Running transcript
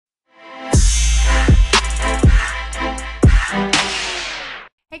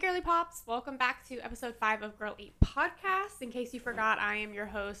Girly Pops. Welcome back to episode 5 of Girl Eat Podcast. In case you forgot, I am your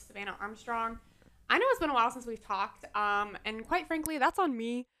host, Savannah Armstrong. I know it's been a while since we've talked, and quite frankly, that's on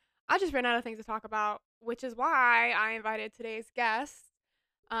me. I just ran out of things to talk about, which is why I invited today's guest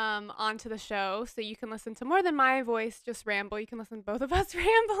onto the show, so you can listen to more than my voice just ramble. You can listen to both of us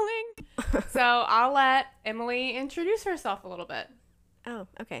rambling. So I'll let Emily introduce herself a little bit. Oh,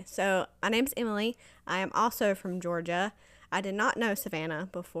 okay. So my name's Emily. I am also from Georgia. I did not know Savannah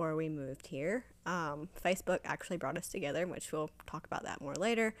before we moved here. Facebook actually brought us together, which we'll talk about that more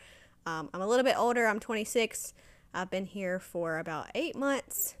later. I'm a little bit older. I'm 26. I've been here for about 8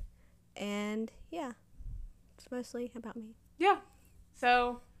 months. And yeah, it's mostly about me. Yeah.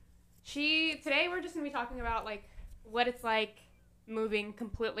 So today we're just going to be talking about like what it's like moving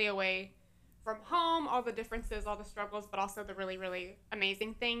completely away from home, all the differences, all the struggles, but also the really, really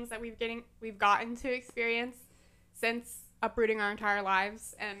amazing things that we've gotten to experience since uprooting our entire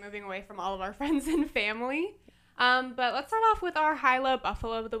lives and moving away from all of our friends and family. But let's start off with our high-low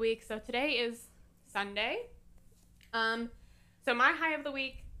buffalo of the week. So today is Sunday. So my high of the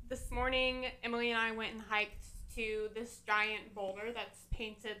week, this morning, Emily and I went and hiked to this giant boulder that's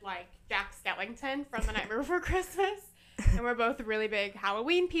painted like Jack Skellington from The Nightmare Before Christmas. And we're both really big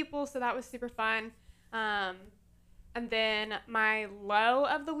Halloween people, so that was super fun. And then my low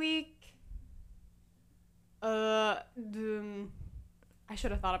of the week, I should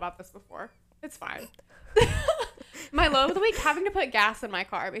have thought about this before. It's fine. My low of the week, having to put gas in my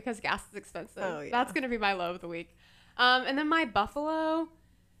car because gas is expensive. Oh, yeah. That's going to be my low of the week. And then my buffalo,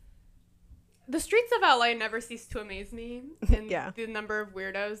 the streets of LA never cease to amaze me. And Yeah. the number of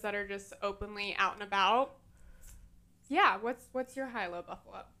weirdos that are just openly out and about. Yeah, what's your high-low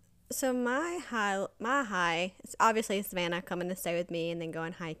buffalo? So my high, it's obviously Savannah coming to stay with me and then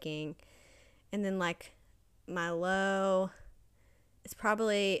going hiking. And then like my low is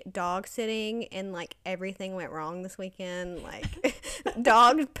probably dog sitting, and like everything went wrong this weekend. Like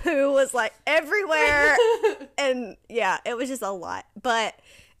dog poo was like everywhere. And yeah, it was just a lot.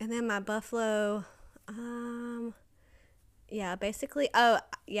 And then my buffalo, yeah, basically, so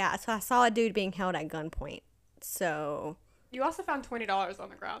I saw a dude being held at gunpoint. So You also found $20 on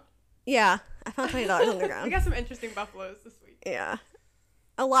the ground. yeah, I found $20 on the ground. We got some interesting buffaloes this week. Yeah.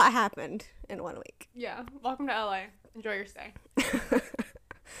 A lot happened in 1 week. Yeah. Welcome to LA. Enjoy your stay.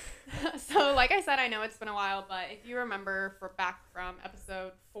 So, like I said, I know it's been a while, but if you remember back from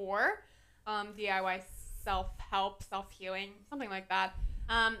episode 4, DIY self-help, self-healing, something like that,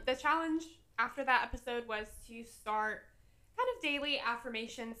 the challenge after that episode was to start kind of daily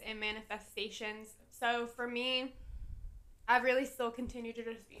affirmations and manifestations. So for me, I've really still continued to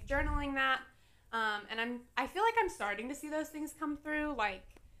just be journaling that. And I feel like I'm starting to see those things come through. Like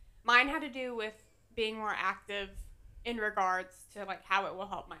mine had to do with being more active in regards to like how it will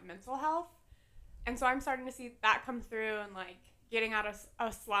help my mental health. And so I'm starting to see that come through and like getting out of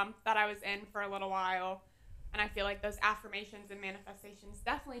a slump that I was in for a little while. And I feel like those affirmations and manifestations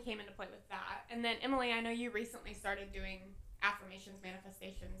definitely came into play with that. And then Emily, I know you recently started doing affirmations,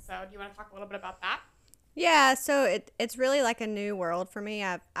 manifestations. So do you want to talk a little bit about that? Yeah, so it's really like a new world for me.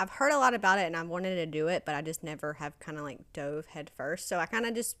 I've heard a lot about it and I've wanted to do it, but I just never have kind of like dove head first. So I kind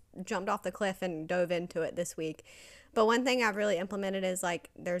of just jumped off the cliff and dove into it this week. But one thing I've really implemented is like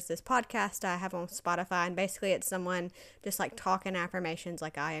there's this podcast I have on Spotify, and basically it's someone just like talking affirmations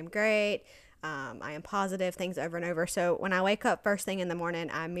like I am great, I am positive, things over and over. So when I wake up first thing in the morning,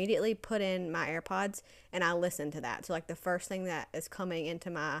 I immediately put in my AirPods and I listen to that. So like the first thing that is coming into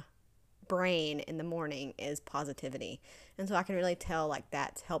my brain in the morning is positivity. And so I can really tell like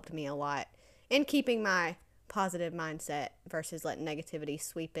that's helped me a lot in keeping my positive mindset versus letting negativity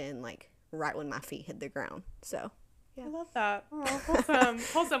sweep in like right when my feet hit the ground. So yeah. I love that. Oh,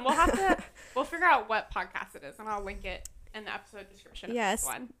 wholesome. We'll figure out what podcast it is and I'll link it in the episode description of this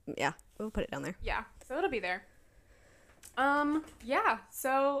one. Yeah, we'll put it down there. Yeah, so it'll be there. Yeah,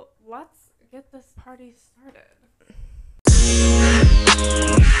 so let's get this party started.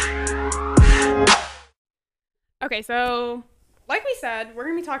 Okay, so like we said, we're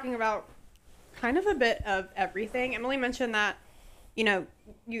going to be talking about kind of a bit of everything. Emily mentioned that, you know,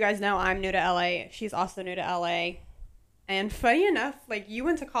 you guys know I'm new to LA. She's also new to LA. And funny enough, like you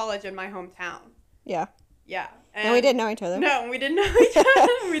went to college in my hometown. Yeah. Yeah. And we didn't know each other. No, we didn't know each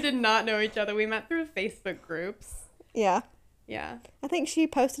other. We did not know each other. We met through Facebook groups. Yeah. Yeah. I think she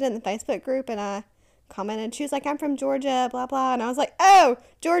posted in the Facebook group and I commented. She was like, I'm from Georgia, blah, blah. And I was like, oh,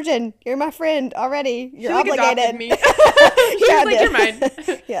 Georgian, you're my friend already. You're obligated. Me. She was like, you're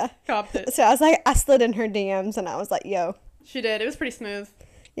mine. Yeah. Copped it. So I was like, I slid in her DMs and I was like, yo. She did. It was pretty smooth.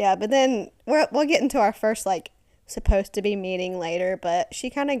 Yeah, but then we'll get into our first like supposed to be meeting later, but she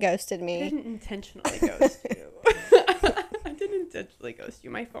kind of ghosted I me. didn't intentionally ghost you. I didn't intentionally ghost you.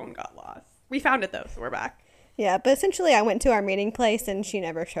 My phone got lost. We found it though, so we're back. Yeah, but essentially I went to our meeting place and she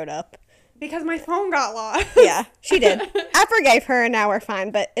never showed up. Because my phone got lost. Yeah, she did. I forgave her and now we're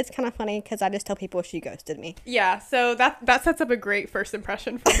fine, but it's kind of funny because I just tell people she ghosted me. Yeah, so that sets up a great first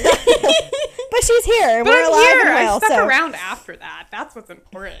impression for me. But she's here and But we're I'm alive here. and well. I stuck So around after that. That's what's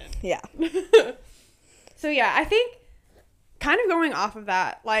important. yeah, So yeah, I think kind of going off of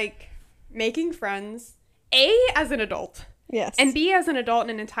that, like making friends, A, as an adult, yes, and B, as an adult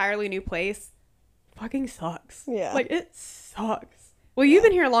in an entirely new place, fucking sucks. Yeah. Like, it sucks. Well, you've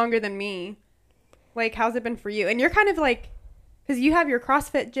been here longer than me. Like, how's it been for you? And you're kind of like, because you have your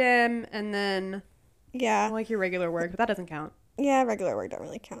CrossFit gym and then, yeah, like, your regular work, but that doesn't count. yeah. Regular work don't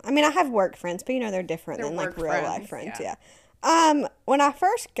really count. I mean, I have work friends, but they're different They're than like work real life friends, friends. yeah. Yeah. When I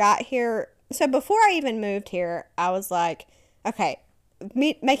first got here, so before I even moved here, I was like, okay,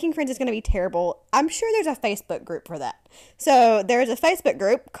 making friends is going to be terrible. I'm sure there's a Facebook group for that. So there's a Facebook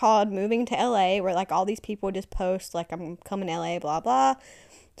group called Moving to LA where like all these people just post like I'm coming to LA, blah, blah.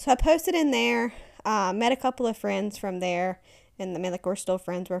 So I posted in there, met a couple of friends from there, and I mean, like we're still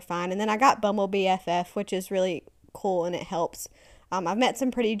friends, we're fine. And then I got Bumble BFF, which is really cool and it helps. I've met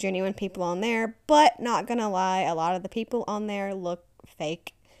some pretty genuine people on there, but not gonna lie, a lot of the people on there look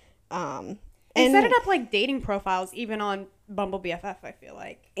fake. They And set it up like dating profiles, even on Bumble BFF, I feel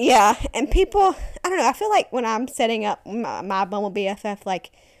like. yeah, and people, I don't know, I feel like when I'm setting up my Bumble BFF,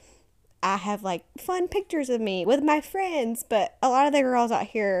 like, I have, like, fun pictures of me with my friends, but a lot of the girls out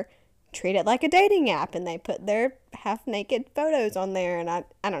here treat it like a dating app, and they put their half-naked photos on there, and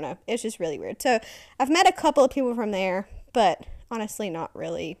I don't know, it's just really weird. So, I've met a couple of people from there, but honestly, not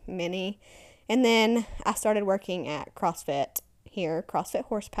really many. And then I started working at CrossFit here, CrossFit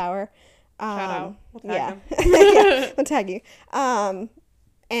Horsepower. Shout out. We'll tag Yeah. them. Yeah, we'll tag you.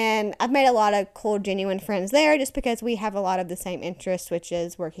 And I've made a lot of cool, genuine friends there just because we have a lot of the same interests, which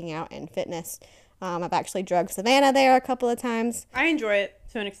is working out and fitness. I've actually drugged Savannah there a couple of times. I enjoy it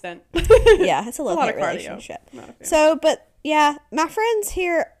to an extent. Yeah, it's a lot love-hate of cardio. relationship. Not a fan. So, but yeah, my friends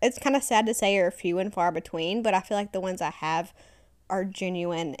here, it's kind of sad to say, are few and far between, but I feel like the ones I have are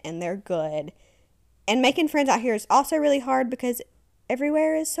genuine and they're good. And making friends out here is also really hard because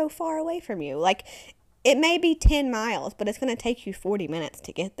everywhere is so far away from you. Like, it may be 10 miles, but it's going to take you 40 minutes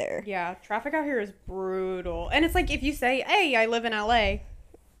to get there. Yeah, traffic out here is brutal. And it's like if you say, hey, I live in LA,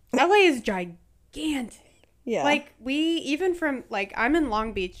 LA is gigantic. Yeah. Like, even from, like, I'm in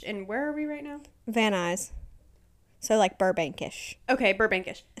Long Beach, and where are we right now? Van Nuys. So, like, Burbank-ish. Okay,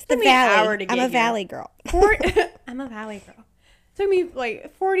 Burbank-ish. It's Took the me an valley. hour to get I'm a here. valley girl. I'm a valley girl. Took me,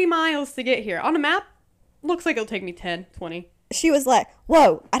 like, 40 miles to get here. On a map, looks like it'll take me 10, 20. She was like,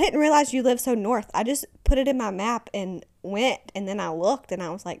 whoa, I didn't realize you live so north. I just put it in my map and went, and then I looked, and I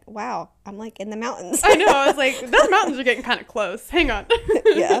was like, wow, I'm, like, in the mountains. I know, I was like, those mountains are getting kind of close. Hang on.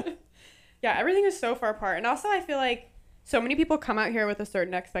 Yeah. Yeah, everything is so far apart. And also, I feel like so many people come out here with a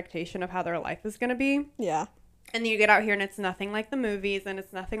certain expectation of how their life is going to be. Yeah. And then you get out here, and it's nothing like the movies, and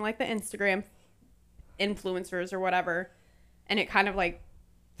it's nothing like the Instagram influencers or whatever. And it kind of, like,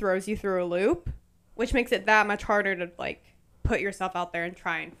 throws you through a loop, which makes it that much harder to, like, put yourself out there and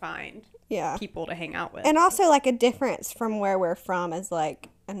try and find Yeah. people to hang out with. And also, like, a difference from where we're from is, like,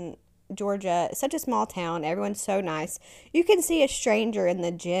 in Georgia, it's such a small town. Everyone's so nice. You can see a stranger in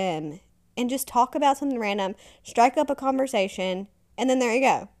the gym and just talk about something random, strike up a conversation, and then there you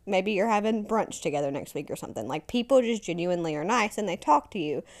go. Maybe you're having brunch together next week or something. Like, people just genuinely are nice and they talk to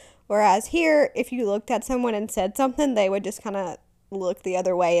you. Whereas here, if you looked at someone and said something, they would just kind of look the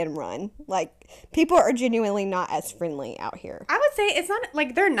other way and run. Like, people are genuinely not as friendly out here. I would say it's not,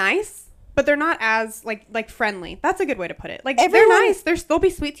 like, they're nice, but they're not as, like friendly. That's a good way to put it. Like, Everyone- they're nice. They'll be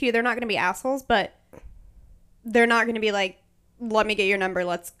sweet to you. They're not going to be assholes, but they're not going to be like, let me get your number,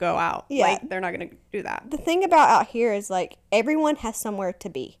 let's go out. Yeah. Like, they're not going to do that. The thing about out here is, like, everyone has somewhere to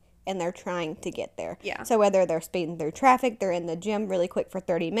be and they're trying to get there. Yeah. So whether they're speeding through traffic, they're in the gym really quick for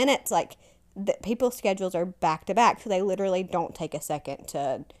 30 minutes, like, people's schedules are back to back, so they literally don't take a second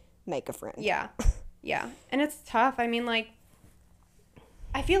to make a friend. Yeah. Yeah. And it's tough. I mean, like,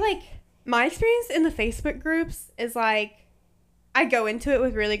 I feel like my experience in the Facebook groups is, like, I go into it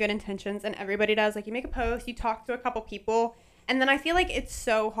with really good intentions, and everybody does. Like, you make a post, you talk to a couple people, and then I feel like it's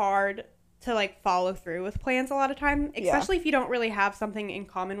so hard to, like, follow through with plans a lot of time, especially if you don't really have something in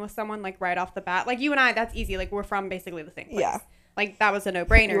common with someone, like, right off the bat. Like, you and I, that's easy. Like, we're from basically the same place. Yeah. Like, that was a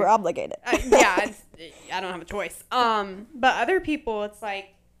no-brainer. You were obligated. Yeah, I don't have a choice. But other people, it's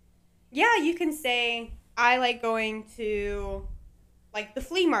like, yeah, you can say, I like going to like the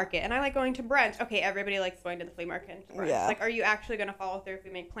flea market, and I like going to brunch. Okay, everybody likes going to the flea market and to brunch. Yeah. Like, are you actually going to follow through if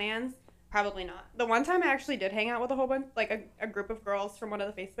we make plans? Probably not. The one time I actually did hang out with a whole bunch, like a group of girls from one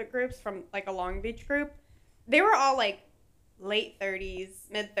of the Facebook groups from like a Long Beach group. They were all like late 30s,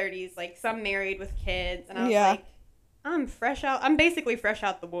 mid 30s, like some married with kids, and I was like, I'm basically fresh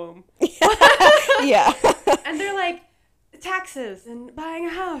out the womb. Yeah. And they're like, taxes and buying a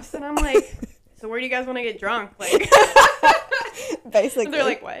house, and I'm like, so where do you guys want to get drunk? Like, Basically. and they're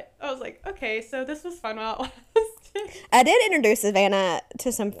like, what? I was like, okay, so this was fun while it lasted. I did introduce Savannah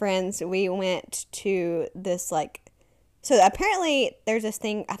to some friends. We went to this, like, so apparently there's this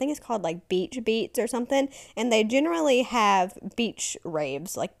thing, I think it's called, like, beach beats or something, and they generally have beach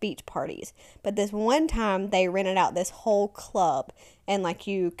raves, like, beach parties. But this one time, they rented out this whole club, and, like,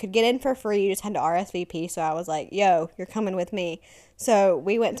 you could get in for free, you just had to RSVP, so I was like, yo, you're coming with me. So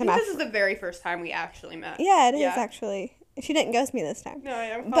we went to I think this is the very first time we actually met. Yeah, it is, actually. She didn't ghost me this time. No,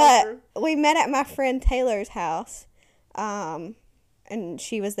 I'm But we met at my friend Taylor's house, and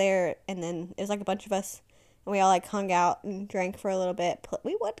she was there, and then it was like a bunch of us, and we all like hung out and drank for a little bit.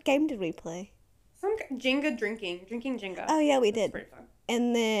 What game did we play? Some Jenga drinking Jenga. Oh yeah, we It was did. pretty fun.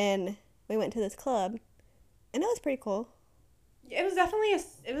 And then we went to this club, and it was pretty cool. It was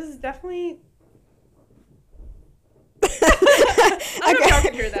definitely I don't know if y'all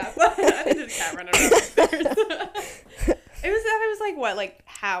could hear that, but I think there's a cat running around upstairs. It was like what, like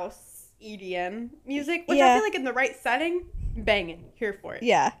house EDM music, which I feel like in the right setting, banging, here for it.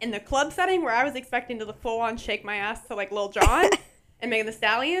 Yeah. In the club setting where I was expecting to full on shake my ass to like Lil Jon and Megan Thee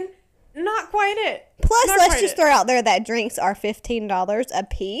Stallion, not quite it. Plus, Not let's quite just it. throw out there that drinks are $15 a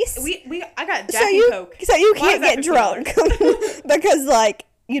piece. I got Jack so and you Coke. so you Why can't is that get $50? drunk because like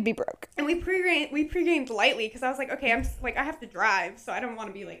you'd be broke. And we pre-gamed lightly because I was like, okay, I have to drive, so I don't want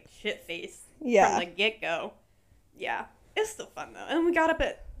to be like shit faced Yeah. from the get go. Yeah, it's still fun though. And we got up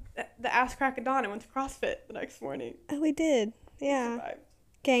at the ass crack of dawn and went to CrossFit the next morning. Oh, we did. Yeah. Survived.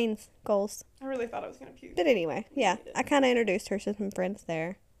 Gains, goals. I really thought I was gonna puke. But anyway, yeah. I kind of introduced her to some friends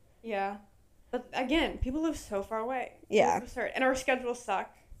there. Yeah, but again, people live so far away. Yeah. It's absurd. And our schedules suck.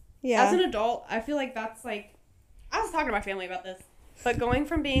 Yeah. As an adult, I feel like that's like, I was talking to my family about this, but going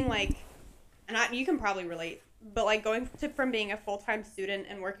from being like, and you can probably relate, but like from being a full-time student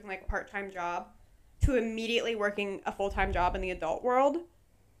and working like a part-time job to immediately working a full-time job in the adult world.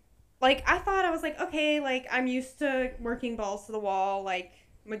 Like, I thought, I was like, okay, like, I'm used to working balls to the wall, like,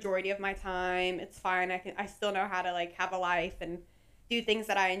 majority of my time. It's fine. I still know how to, like, have a life and do things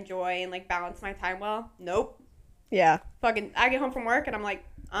that I enjoy and, like, balance my time well. Nope. Yeah. Fucking, I get home from work and I'm like,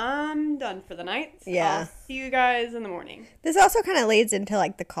 I'm done for the night. Yeah. I'll see you guys in the morning. This also kind of leads into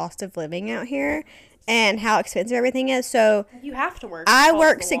like the cost of living out here and how expensive everything is. So You have to work. I balls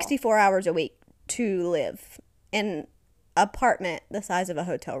work to the wall. 64 hours a week to live in an apartment the size of a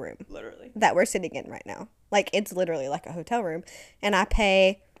hotel room Literally. that we're sitting in right now. Like, it's literally like a hotel room. And I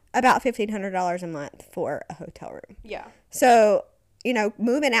pay about $1,500 a month for a hotel room. Yeah. So, you know,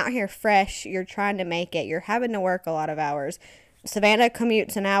 moving out here fresh, you're trying to make it. You're having to work a lot of hours. Savannah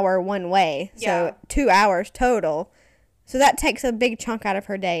commutes an hour one way, so Yeah. 2 hours total. So that takes a big chunk out of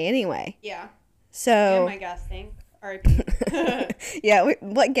her day anyway. Yeah. And So my gas tank. R.I.P. yeah,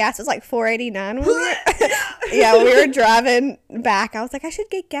 what gas was like $4.89 when we were, yeah, we were driving back. I was like, I should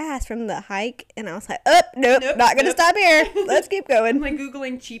get gas from the hike, and I was like, nope, not gonna Nope. stop here. Let's keep I'm going. like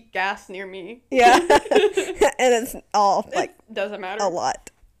Googling cheap gas near me. Yeah, and it's all like It doesn't matter. a lot.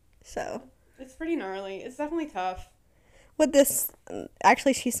 So It's pretty gnarly. It's definitely tough. with this,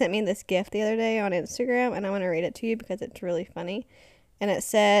 actually, she sent me this gift the other day on Instagram, and I want to read it to you because it's really funny. And it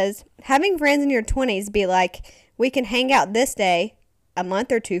says, having friends in your 20s be like, we can hang out this day, a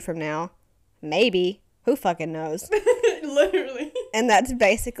month or two from now, maybe. Who fucking knows? Literally. And that's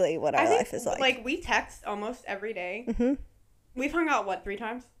basically what our I think, life is like. Like, we text almost every day. Mhm. We've hung out, 3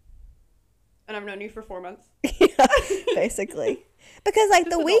 times? And I've known you for 4 months. Yeah, basically. Because like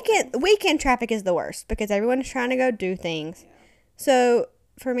Just the adult weekend traffic is the worst because everyone's trying to go do things. Yeah. So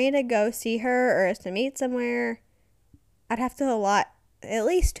for me to go see her or us to meet somewhere, I'd have to allot at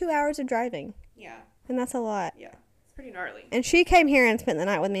least 2 hours of driving, Yeah. and that's a lot. Yeah. It's pretty gnarly. And she came here and spent the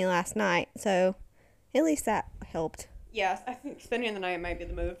night with me last night, so at least that helped. Yeah, I think spending the night might be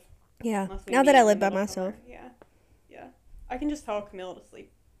the move. Yeah. Unless we Now that meet I in live the by middle myself. somewhere. Yeah. Yeah. I can just tell Camille to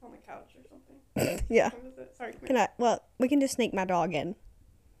sleep on the couch or something. Yeah. What is it? Sorry, Camille. Can I? Well, we can just sneak my dog in.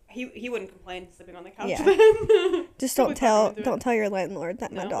 He wouldn't complain sleeping on the couch Yeah. then. Just Probably talk him into it. tell your landlord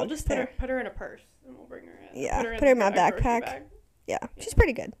that No, my we'll dog's just there. put her in a purse and we'll bring her in. Yeah, put her in my a grocery backpack. bag. Yeah, she's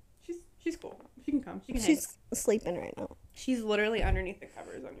pretty good. She's cool. She can come. She can hang. She's sleeping right now. She's literally underneath the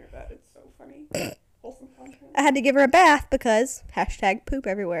covers on your bed. It's so funny. wholesome content. I had to give her a bath because #poop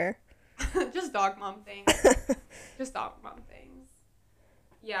everywhere. Just dog mom things. Just dog mom things.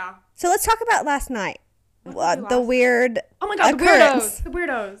 Yeah. So let's talk about last night. What did we do The last weird Oh my god, occurrence. the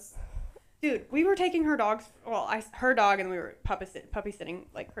weirdos. Dude, we were taking her dogs. Well, her dog, and we were puppy sitting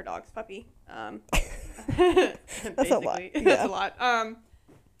like her dog's puppy. That's a lot. That's Yeah. a lot.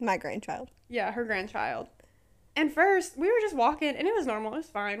 My grandchild. Yeah, her grandchild. And first, we were just walking, and it was normal. It was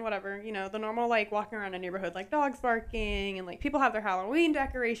fine, whatever. You know, the normal like walking around a neighborhood, like dogs barking, and like people have their Halloween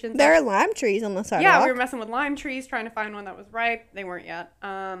decorations. There are lime trees on the sidewalk. Yeah, we were messing with lime trees, trying to find one that was ripe. They weren't yet.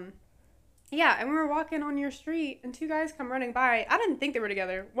 Yeah, and we were walking on your street, and two guys come running by. I didn't think they were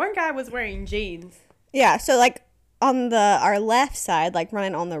together. One guy was wearing jeans. Yeah, so like on our left side, like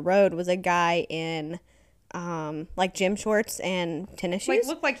running on the road, was a guy in like gym shorts and tennis shoes. Like,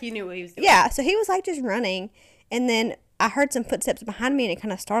 looked like he knew what he was doing. Yeah, so he was like just running, and then I heard some footsteps behind me, and it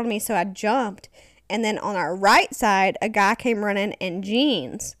kind of startled me, so I jumped. And then on our right side, a guy came running in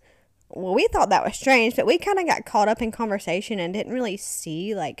jeans. Well, we thought that was strange, but we kind of got caught up in conversation and didn't really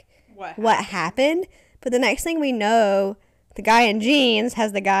see like what happened. But the next thing we know, the guy in jeans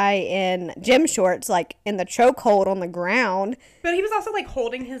has the guy in gym shorts like in the chokehold on the ground. But he was also like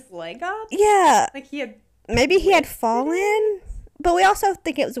holding his leg up. Yeah, Like he had. maybe he had fallen. But we also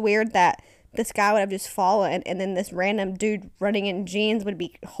think it was weird that this guy would have just fallen, and then this random dude running in jeans would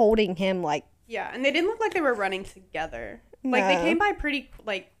be holding him like. Yeah, and they didn't look like they were running together. Like they No. came by pretty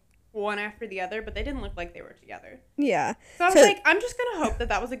like one after the other, but they didn't look like they were together. Yeah. So I was like, I'm just gonna hope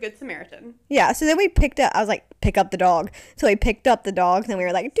that was a good Samaritan. Yeah, so then we picked up, I was like, pick up the dog. So we picked up the dog, and we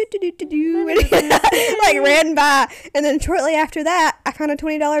were like, do, do, do, do, do, and like ran by. And then shortly after that, I found a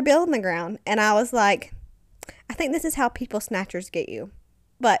 $20 bill on the ground. And I was like, I think this is how people snatchers get you.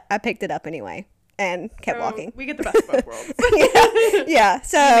 But I picked it up anyway and kept walking. We get the best of both worlds. Yeah, You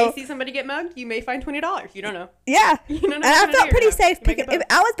so, may see somebody get mugged, you may find $20. You don't know. yeah. You don't know And what I to felt do, pretty you know? safe You make picking. it If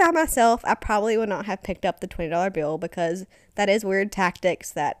both. I was by myself, I probably would not have picked up the $20 bill because that is weird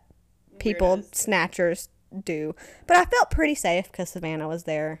tactics that people, Weirdos. snatchers, do. But I felt pretty safe because Savannah was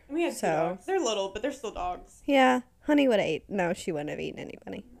there. And we had two So, dogs. They're little, but they're still dogs. yeah, Honey would have ate. No, she wouldn't have eaten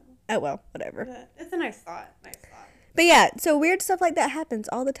anybody. Oh well, whatever. But it's a nice thought. Nice thought. But yeah, so weird stuff like that happens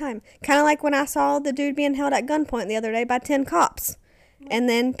all the time. Kind of like when I saw the dude being held at gunpoint the other day by 10 cops. And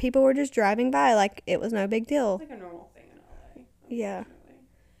then people were just driving by like it was no big deal. It's like a normal thing in LA. Yeah. unfortunately.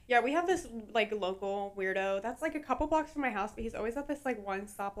 Yeah, we have this like local weirdo that's like a couple blocks from my house, but he's always at this like one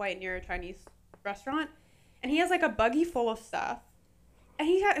stoplight near a Chinese restaurant, and he has like a buggy full of stuff. And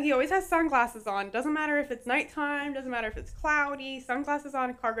he always has sunglasses on. Doesn't matter if it's nighttime. Doesn't matter if it's cloudy. Sunglasses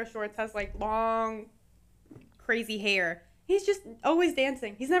on, cargo shorts. Has like long, crazy hair. He's just always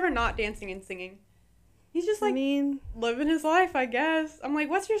dancing. He's never not dancing and singing. He's just I like mean, living his life, I guess. I'm like,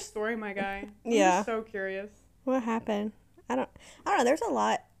 what's your story, my guy? I'm Yeah. just so curious. what happened? I don't know. There's a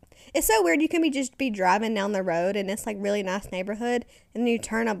lot. It's so weird. You can be driving down the road and it's like really nice neighborhood, and then you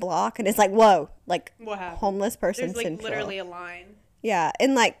turn a block and it's like whoa, like What happened? homeless person There's like central. literally a line. Yeah,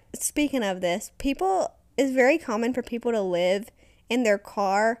 and like speaking of this, it's very common for people to live in their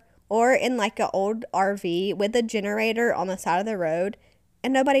car or in like an old RV with a generator on the side of the road,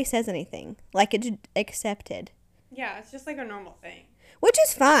 and nobody says anything. Like it's accepted, Yeah, it's just like a normal thing. which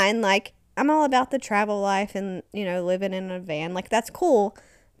is fine. Like I'm all about the travel life and living in a van. Like that's cool.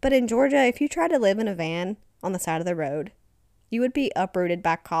 But in Georgia, if you try to live in a van on the side of the road, you would be uprooted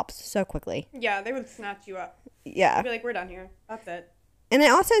by cops so quickly. Yeah, they would snatch you up. Yeah. They'd be like, we're done here. That's it. And it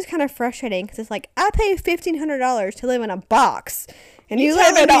also is kind of frustrating because it's like, I pay $1,500 to live in a box, and you You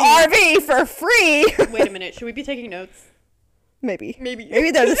live in telling an RV for free. Wait a minute. Should we be taking notes? Maybe. Maybe. Maybe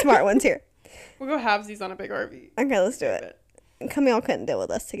they're the smart ones here. We'll go halvesies on a big RV. Okay, let's do it. Camille couldn't deal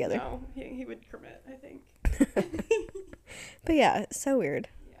with us together. No, he would permit, I think. But yeah, it's so weird.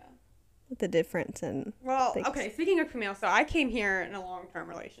 Yeah. With the difference and Well, Thanks. okay, speaking of Camille, so I came here in a long-term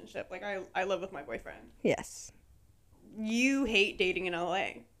relationship. Like, I live with my boyfriend. yes. You hate dating in LA.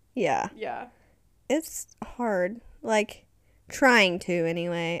 Yeah. Yeah. It's hard. Like, trying to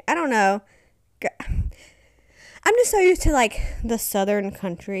anyway. I don't know. I'm just so used to like the southern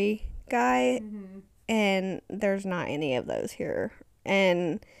country guy, Mm-hmm. and there's not any of those here.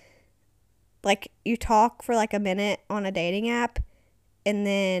 And like you talk for like a minute on a dating app, and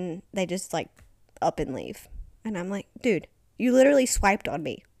then they just like up and leave. And I'm like, dude, you literally swiped on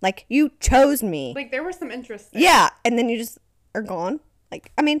me. Like you chose me. Like, there was some interest there. Yeah, and then you just are gone.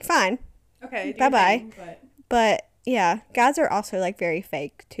 Like, I mean, fine. Okay. do your Bye-bye. thing, but- But yeah, guys are also like very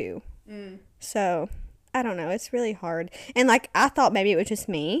fake too. Mm. So I don't know. It's really hard. And like I thought maybe it was just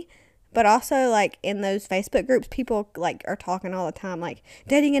me, But also, like, in those Facebook groups, people, like, are talking all the time, like,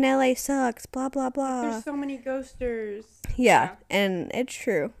 dating in LA sucks, blah, blah, blah. There's so many ghosters. Yeah, and it's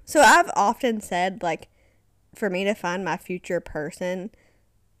true. So I've often said, like, for me to find my future person,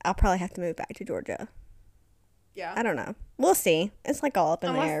 I'll probably have to move back to Georgia. Yeah. I don't know. We'll see. It's, like, all up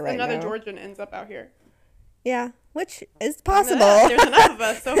in the air right now. Unless another Georgian ends up out here. Yeah, which is possible. There's enough of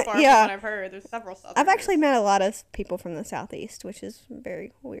us so far Yeah. from what I've heard. There's several Southerners. I've actually met a lot of people from the Southeast, which is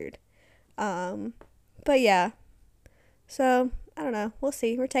very weird. But yeah. So, I don't know. We'll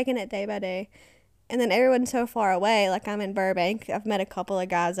see. We're taking it day by day. And then everyone's so far away. Like, I'm in Burbank. I've met a couple of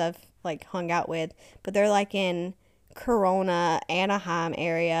guys I've, like, hung out with. But they're, like, in Corona, Anaheim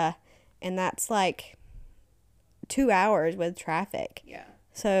area. And that's, like, 2 hours with traffic. Yeah.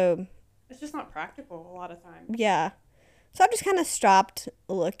 So... It's just not practical a lot of times. Yeah. So I've just kind of stopped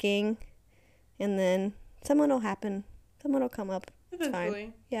looking. And then someone will happen. Someone will come up. It's Eventually.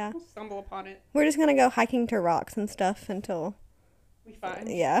 fine. Yeah. We'll stumble upon it. We're just going to go hiking to rocks and stuff until... We find.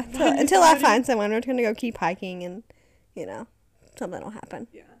 Yeah. Until I find someone. We're just going to go keep hiking and, you know, something will happen.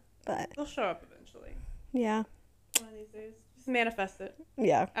 Yeah. But... They'll show up eventually. Yeah. One of these days. Just manifest it.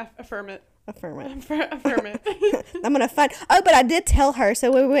 Yeah. Affirm it. Affirm it. Affirm it. I'm going to find... Oh, but I did tell her.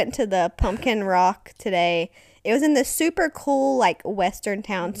 So we went to the Pumpkin Rock today. It was in this super cool, like, western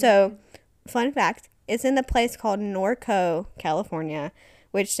town. Mm-hmm. So, fun fact, it's in a place called Norco, California,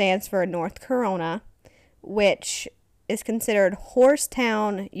 which stands for North Corona, which is considered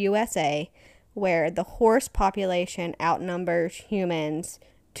Horsetown, USA, where the horse population outnumbers humans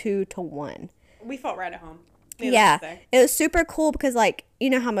 2-1. We felt right at home. Yeah, it was super cool because, like,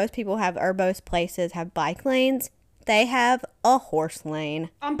 you know how most people have, or most places have bike lanes? They have a horse lane.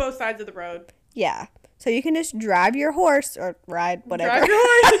 On both sides of the road. Yeah. So you can just drive your horse or ride, whatever. Drive your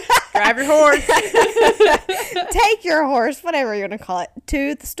horse. Drive your horse. Take your horse, whatever you want to call it,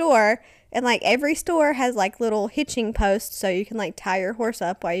 to the store. And, like, every store has, like, little hitching posts so you can, like, tie your horse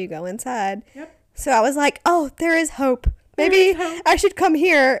up while you go inside. Yep. So I was like, oh, there is hope. Maybe I should come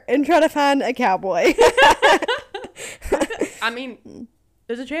here and try to find a cowboy. I mean,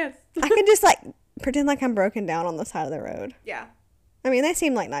 there's a chance. I can just, like, pretend like I'm broken down on the side of the road. Yeah. I mean, they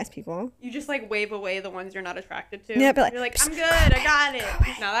seem like nice people. You just, like, wave away the ones you're not attracted to. Yeah, but you're like, I'm good, I got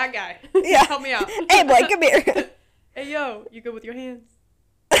it. Now that guy. Yeah. Help me out. Hey, boy, come here. Hey, yo, you good with your hands?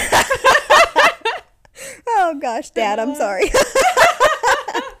 Oh, gosh, Dad, I'm sorry.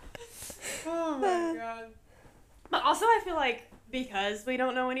 Oh, my God. But also, I feel like because we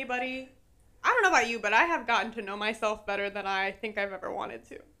don't know anybody, I don't know about you, but I have gotten to know myself better than I think I've ever wanted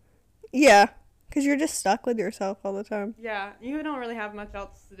to. Yeah, because you're just stuck with yourself all the time. Yeah, you don't really have much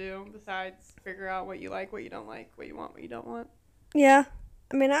else to do besides figure out what you like, what you don't like, what you want, what you don't want. Yeah,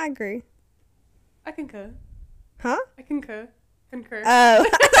 I mean, I agree. I concur. Huh? I concur. Concur. Oh, I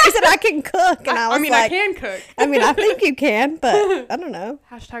thought you said I can cook, and I was mean, like, I can cook. I mean, I think you can, but I don't know.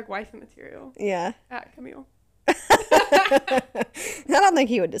 Hashtag wifey material. Yeah. At Camille. I don't think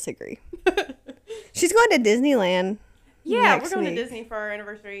he would disagree. She's going to Disneyland. Yeah, next we're going week. to Disney for our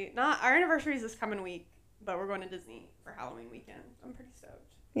anniversary. Not our anniversary is this coming week, but we're going to Disney for Halloween weekend. I'm pretty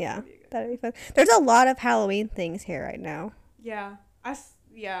stoked. Yeah, That'd be a good that'd be fun. There's a lot of Halloween things here right now. Yeah,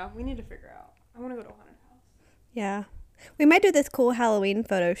 we need to figure out. I want to go to a haunted house. Yeah. We might do this cool Halloween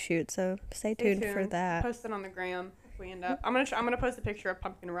photo shoot, so stay tuned for that. Post it on the gram if we end up. I'm gonna post a picture of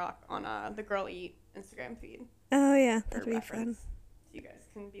Pumpkin Rock on the Girl Eat Instagram feed. Oh, yeah, For that'd be fun. reference. So you guys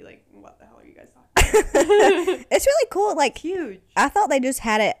can be like, what the hell are you guys talking about? It's really cool. Like, Huge. I thought they just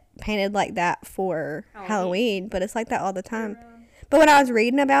had it painted like that for Halloween, but it's like that all the time. But when I was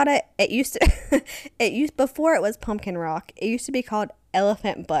reading about it, it used to, before it was Pumpkin Rock, it used to be called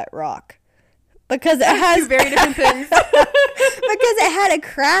Elephant Butt Rock. Because it has two very different things. Because it had a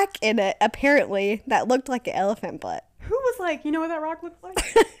crack in it, apparently, that looked like an elephant butt. Who was like, you know what that rock looks like?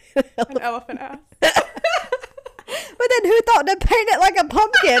 An elephant ass. But then who thought to paint it like a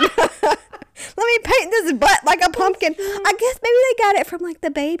pumpkin? Let me paint this butt like a pumpkin. I guess maybe they got it from, like,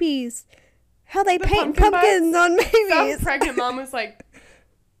 the babies. How they paint pumpkin pumpkins on babies. Some pregnant mom was like,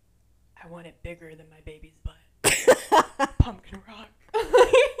 I want it bigger than my baby's butt. Pumpkin Rock.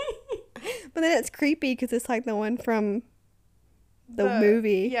 But then it's creepy because it's like the one from the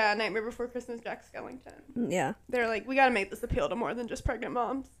movie. Yeah, Nightmare Before Christmas, Jack Skellington. Yeah. They're like, we gotta make this appeal to more than just pregnant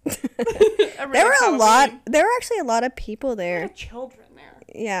moms. There were actually a lot of people There there. were children there.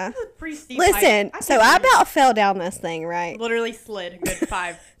 Yeah. This is a pretty steep Listen, height. so I about fell down this thing, right? literally slid a good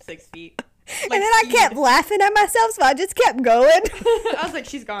 5-6 feet. Like, and then I kept laughing at myself, so I just kept going. I was like,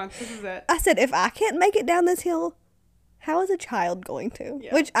 she's gone. This is it. I said, if I can't make it down this hill, how is a child going to?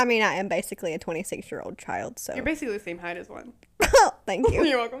 Yeah. Which, I mean, I am basically a 26-year-old child, so. You're basically the same height as one. Thank you.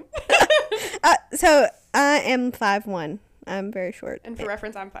 You're welcome. So I am 5'1". I'm very short. And for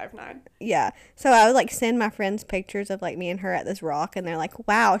reference, I'm 5'9". Yeah. So I would like send my friends pictures of like me and her at this rock, and they're like,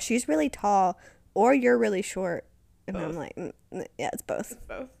 "Wow, she's really tall, or you're really short." And Both. I'm like, "Yeah, it's both. It's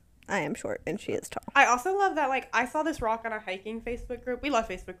both. I am short, and she is tall." I also love that, like, I saw this rock on a hiking Facebook group. We love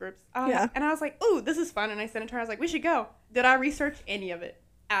Facebook groups. Yeah. And I was like, ooh, this is fun. And I sent it to her. I was like, we should go. Did I research any of it?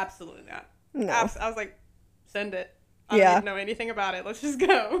 Absolutely not. No. I was like, send it. I Yeah. don't know anything about it. Let's just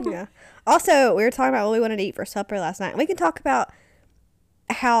go. Yeah. Also, we were talking about what we wanted to eat for supper last night. We can talk about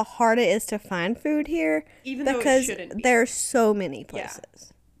how hard it is to find food here Even though it because shouldn't be. there's so many Yeah.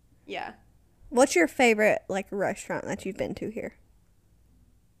 places. Yeah. What's your favorite like restaurant that you've been to here?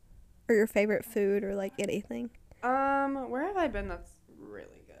 Or your favorite food or like anything? Where have I been that's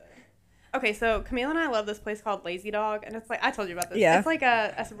really good? Okay, so Camille and I love this place called Lazy Dog, and it's like, I told you about this. Yeah. It's like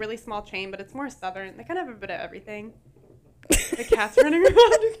a really small chain, but it's more southern. They kind of have a bit of everything. The cat's running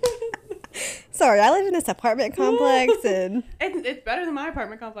around. Sorry, I live in this apartment complex and It's better than my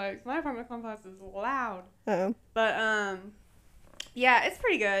apartment complex. My apartment complex is loud. But yeah, it's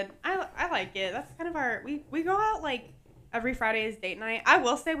pretty good. I like it. That's kind of our we go out like every Friday is date night. I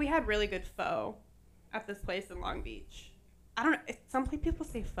will say we had really good pho at this place in Long Beach. I don't know. Some people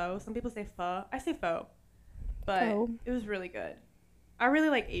say pho. Some people say pho. I say pho, but Pho. it was really good. I really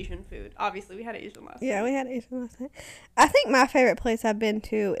like Asian food. Obviously, we had Asian last yeah, night. we had Asian last night. I think my favorite place I've been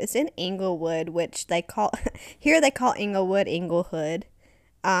to is in Inglewood, which they call here they call Inglewood Inglehood.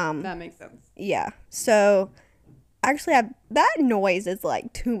 That makes sense. Yeah. So actually, that noise is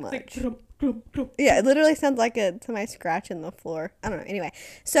like too much. It's like, drum, drum. Yeah, it literally sounds like somebody scratching the floor. I don't know. Anyway,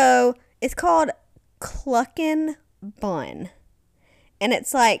 so it's called Cluckin' Bun. And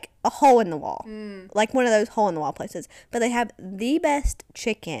it's like a hole in the wall. Like one of those hole in the wall places. But they have the best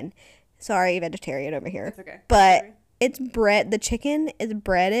chicken. Sorry, vegetarian over here. It's okay. But Sorry. it's the chicken is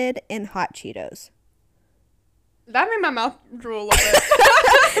breaded in hot Cheetos. That made my mouth drool a little bit.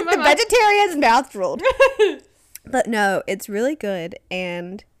 The vegetarian's mouth drooled. But no, it's really good.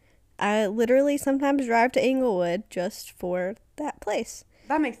 And I literally sometimes drive to Inglewood just for that place.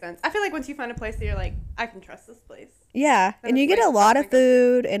 That makes sense. I feel like once you find a place that you're like, I can trust this place. Yeah, Then and you it's get a like lot of something-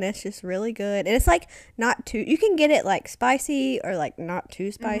 food, and it's just really good. And it's like not too. You can get it like spicy or like not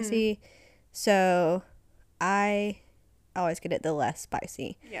too spicy. So I always get it the less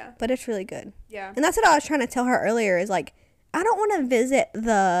spicy, Yeah. but it's really good. Yeah. And that's what I was trying to tell her earlier. Is like I don't want to visit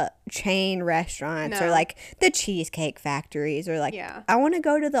the chain restaurants or No. like the Cheesecake Factories or like Yeah. I want to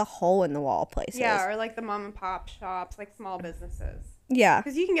go to the hole in the wall places. Yeah, or like the mom and pop shops, like small businesses. Yeah.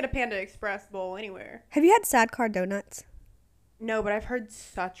 Because you can get a Panda Express bowl anywhere. Have you had Sidecar Donuts? No, but I've heard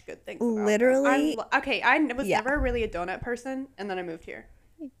such good things about them. Literally- Okay, I was Yeah. never really a donut person, and then I moved here.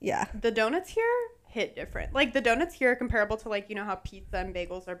 Yeah. The donuts here hit different. Like, the donuts here are comparable to, like, you know how pizza and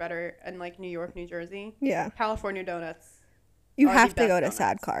bagels are better in, like, New York, New Jersey? Yeah. California donuts. You are the have to best go to donuts.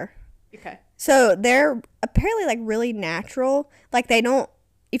 Sidecar. Okay. So they're apparently like really natural. Like they don't,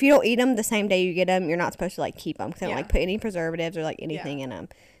 if you don't eat them the same day you get them, you're not supposed to like keep them because they don't Yeah. like put any preservatives or like anything in them.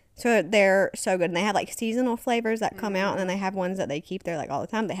 So they're so good. And they have like seasonal flavors that come out, and then they have ones that they keep there like all the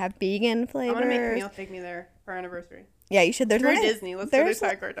time. They have vegan I want to make flavors. Camille take me there for our anniversary. Yeah, you should. There's We're one. Disney. Let's go to there's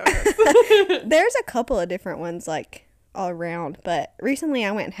Sidecar Donuts. There's a couple of different ones like all around, but recently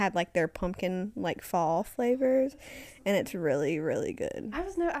I went and had like their pumpkin like fall flavors, and it's really really good.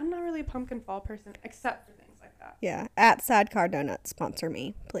 I'm not really a pumpkin fall person, except for things like that. Yeah, at Sidecar Donuts, sponsor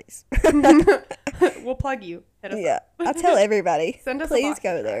me, please. We'll plug you. Hit us Yeah, up. I'll tell everybody. Send us a Please box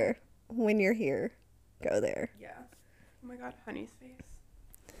go to try. there when you're here. Go there. Yeah. Oh my god, Honey's face.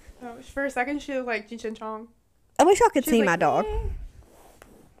 Oh, for a second she was like Jin Chong. I wish y'all could She was see like, my dog. "Yay."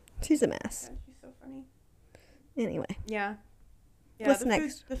 She's a mess. Yeah, she's so funny. Anyway, Yeah. Yeah. What's the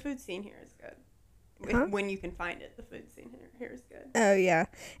next? Food, the food scene here is good. Huh? When you can find it, the food scene here is good. oh yeah.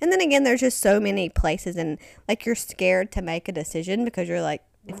 And then again, there's just so many places, and like you're scared to make a decision because you're like,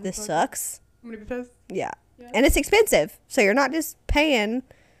 if this Motherfucker. sucks, I'm gonna be pissed. yeah. Yeah. And it's expensive, so you're not just paying.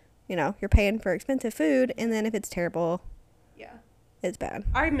 You know, you're paying for expensive food, and then if it's terrible, Yeah. it's bad.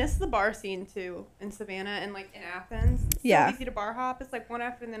 I miss the bar scene too in Savannah and like in Athens. It's Yeah. so easy to bar hop. It's like one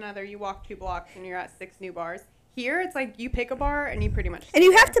after another. You walk 2 blocks and you're at 6 new bars. Here it's like you pick a bar and you pretty much. And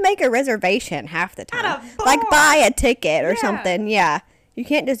you have to make a reservation half the At time. a Like bar. buy a ticket or Yeah. something. Yeah. You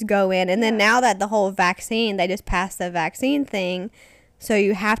can't just go in. And then Yeah. now that the whole vaccine, they just passed the vaccine thing. So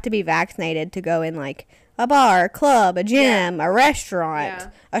you have to be vaccinated to go in like a bar, a club, a gym, a restaurant, Yeah.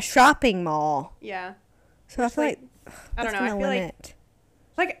 a shopping mall. Yeah. So I feel like I don't that's know. I gonna feel like limit.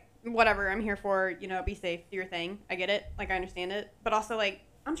 like whatever. I'm here for, you know, be safe, do your thing. I get it. Like I understand it. But also like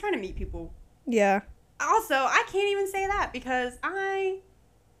I'm trying to meet people. Yeah. Also, I can't even say that because I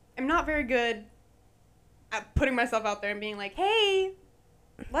am not very good at putting myself out there and being like, hey,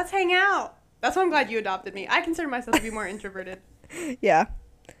 let's hang out. That's why I'm glad you adopted me. I consider myself to be more introverted. Yeah.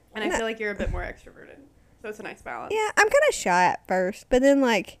 And I feel like you're a bit more extroverted. So it's a nice balance. Yeah, I'm kind of shy at first, but then,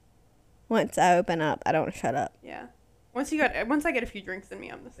 like, once I open up, I don't shut up. Yeah. Once I get a few drinks in me,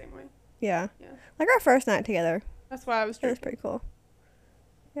 I'm the same way. Yeah. Yeah. Like our first night together. That's why I was It was drinking. pretty cool.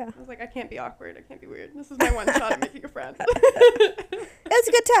 Yeah. I was like, I can't be awkward. I can't be weird. This is my one shot at making a friend. It was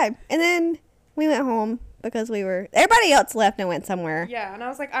a good time. And then we went home because everybody else left and went somewhere. Yeah, and I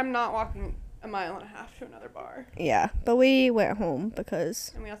was like, I'm not walking a mile and a half to another bar. Yeah. But we went home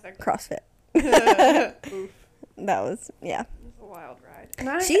because And we also had CrossFit. Oof. That was, yeah. It was a wild ride. And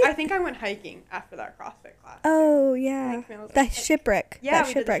I think I went hiking after that CrossFit class. Oh, yeah. Like, man, That shipwreck. Yeah, that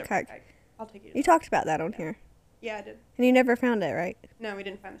we did the shipwreck hike. I'll take you. You talked about that on here. Yeah, I did. And you never found it, right? No, we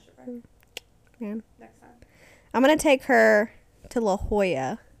didn't find the shipwreck. Yeah. Next time. I'm going to take her to La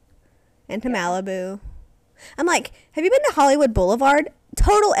Jolla and to Malibu. I'm like, have you been to Hollywood Boulevard?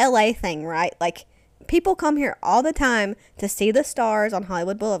 Total LA thing, right? Like, people come here all the time to see the stars on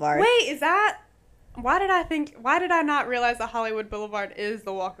Hollywood Boulevard. Wait, is that... Why did I not realize that Hollywood Boulevard is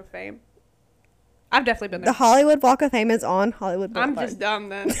the Walk of Fame? I've definitely been there. The Hollywood Walk of Fame is on Hollywood Boulevard. I'm just dumb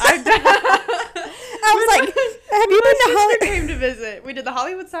then. I was like, have you been to Hollywood? Hollywood? Came to visit. We did the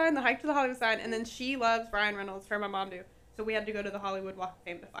Hollywood sign, the hike to the Hollywood sign, and then she loves Ryan Reynolds. Her and my mom do. So we had to go to the Hollywood Walk of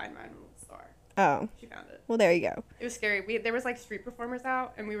Fame to find Ryan Reynolds' star. Oh, She found it. well, there you go. It was scary. There was like street performers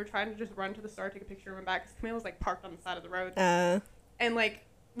out, and we were trying to just run to the star, take a picture of him back, because Camille was like parked on the side of the road. And like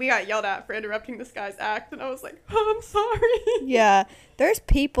we got yelled at for interrupting this guy's act, and I was like, oh, I'm sorry. Yeah, there's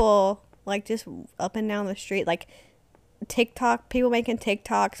people like just up and down the street, like TikTok, people making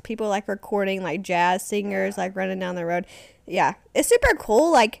TikToks, people like recording like jazz singers like running down the road. Yeah, it's super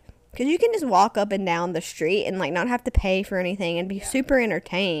cool, like, because you can just walk up and down the street and like not have to pay for anything and be super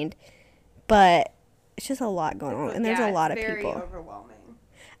entertained. But it's just a lot going on, and there's a lot of very people. Overwhelming.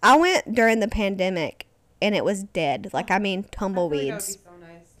 I went during the pandemic, and it was dead. Like, I mean, tumbleweeds. That would be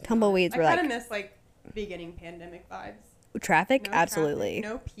so nice. Tumbleweeds were I kind like of miss like beginning pandemic vibes. traffic. No Absolutely.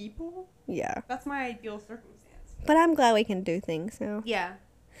 traffic, no people. Yeah. That's my ideal circumstance. But I'm glad we can do things now. Yeah.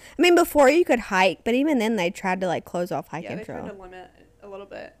 I mean, before you could hike, but even then they tried to like close off hiking they trail. tried to limit it a little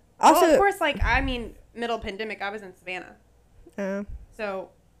bit. Also, well, of course, like I mean, middle pandemic, I was in Savannah. So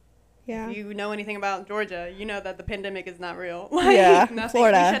yeah. if you know anything about Georgia, you know that the pandemic is not real. Yeah, nothing.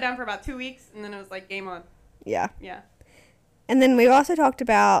 Florida. We shut down for about 2 weeks, and then it was like game on. Yeah. Yeah. And then we've also talked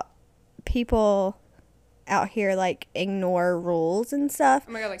about people out here like ignore rules and stuff.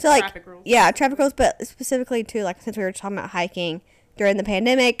 Oh my god, like so, traffic rules. Yeah, traffic rules, but specifically too, like since we were talking about hiking during the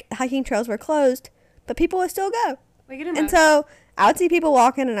pandemic, hiking trails were closed, but people would still go. Like, it didn't And matter. so I would see people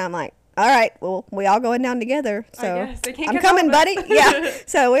walking, and I'm like, all right, well, we all going down together. I So guess. They can't I'm get coming, help it. buddy. Yeah.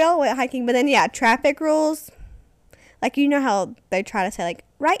 So we all went hiking, but then yeah, traffic rules. Like, you know how they try to say like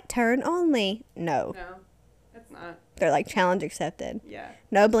right turn only. No, No, it's not. they're like challenge accepted. Yeah.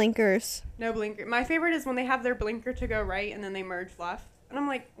 No blinkers. No blinker. My favorite is when they have their blinker to go right and then they merge left. And I'm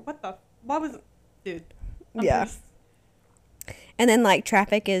like, what was, dude? I'm Yeah. pissed. And then like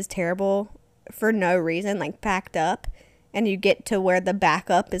traffic is terrible for no reason, like backed up, and you get to where the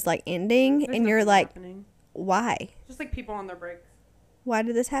backup is like ending, There's and you're nothing like, happening. why? Just like people on their breaks. Why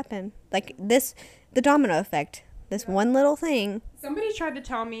did this happen? Like this, the domino effect. This one little thing. Somebody tried to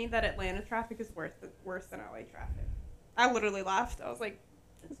tell me that Atlanta traffic is worse than LA traffic. I literally laughed. I was like,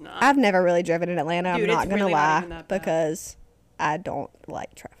 it's not. I've never really driven in Atlanta. Dude, I'm not it's gonna really not lie even that bad. because I don't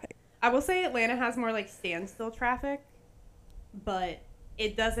like traffic. I will say Atlanta has more like standstill traffic, but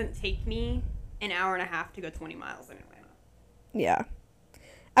it doesn't take me an hour and a half to go 20 miles in Atlanta. Yeah.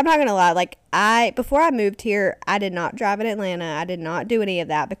 I'm not gonna lie, like before I moved here, I did not drive in Atlanta. I did not do any of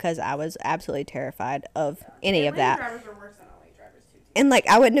that because I was absolutely terrified of any of that. Atlanta drivers are worse than LA drivers too. And like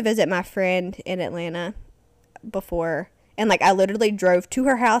I went to visit my friend in Atlanta before, and like I literally drove to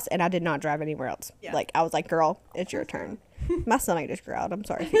her house and I did not drive anywhere else. Yeah. Like I was like, girl, it's your turn. My stomach just growled. I'm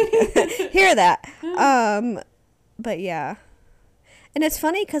sorry if you hear that. But yeah. And it's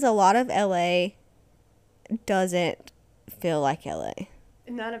funny because a lot of LA doesn't feel like LA.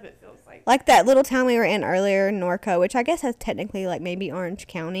 None of it feels like. Like that little town we were in earlier, Norco, which I guess has technically like maybe Orange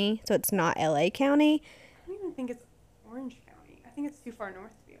County, so it's not LA County. I don't even think it's Orange County. I think it's too far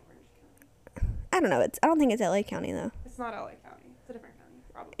north to be Orange County. I don't know. I don't think it's LA County though. It's not LA County. It's a different county,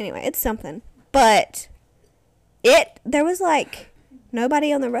 probably. Anyway, it's something. But there was like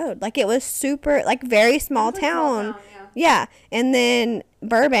nobody on the road. Like it was super, like very small It's a small town. yeah. Yeah. And then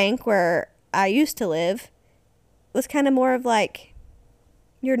Burbank, where I used to live, was kind of more of like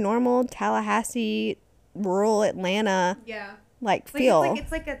your normal Tallahassee rural Atlanta Yeah. like Like feel.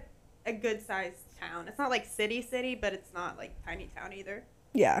 it's like a good sized town. It's not like city, but it's not like tiny town either.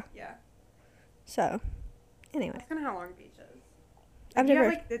 Yeah. Yeah. So, anyway, That's kind of how Long Beach is. I've You never.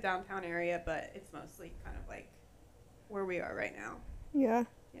 have like the downtown area, but it's mostly kind of like where we are right now. Yeah.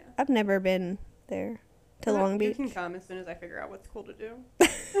 Yeah. I've never been there to Well, Long You Beach. can come as soon as I figure out what's cool to do.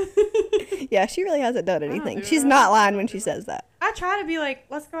 Yeah, she really hasn't done don't anything. do She's it. not lying I when don't she do it. says that. I try to be like,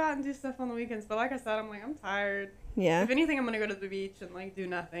 let's go out and do stuff on the weekends, but like I said, I'm like, I'm tired. Yeah. If anything, I'm gonna go to the beach and like do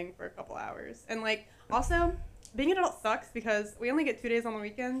nothing for a couple hours. And like also, being an adult sucks because we only get 2 days on the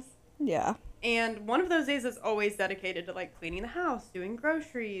weekends, Yeah. and one of those days is always dedicated to like cleaning the house, doing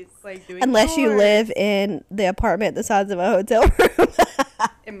groceries, like doing. Unless you chores. live in the apartment the size of a hotel room.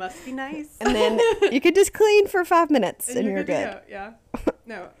 It must be nice. And then you could just clean for 5 minutes and you're to good. go. Yeah.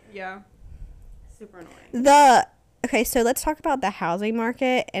 No. Yeah. Super annoying. Okay, so let's talk about the housing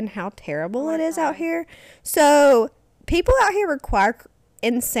market and how terrible Oh it my is out God. here. So, people out here require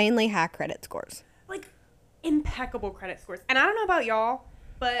insanely high credit scores. Like impeccable credit scores. And I don't know about y'all,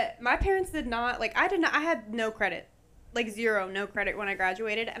 but my parents did not like I had no credit. Like zero, no credit when I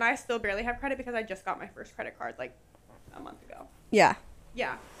graduated, and I still barely have credit because I just got my first credit card like a month ago. Yeah.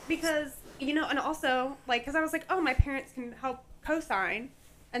 Yeah. Because, and also like cuz I was like, "Oh, my parents can help co-sign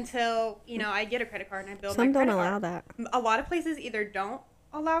until, I get a credit card and I build Some my don't credit allow card." that. A lot of places either don't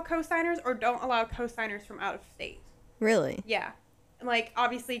allow co-signers or don't allow co-signers from out of state. Really? Yeah. Like,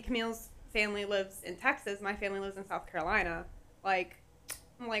 obviously, Camille's family lives in Texas. My family lives in South Carolina. Like,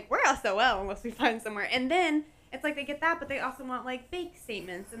 I'm like, we're SOL unless we find somewhere. And then it's like they get that, but they also want, like, bank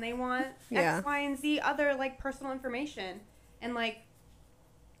statements. And they want Yeah. X, Y, and Z other, like, personal information. And, like,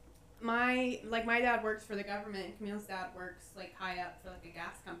 my dad works for the government. And Camille's dad works, like, high up for, like, a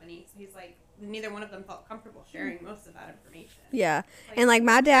gas company. So he's like, neither one of them felt comfortable sharing most of that information. Yeah. And like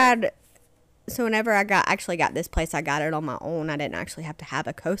my dad, so whenever I actually got this place, I got it on my own. I didn't actually have to have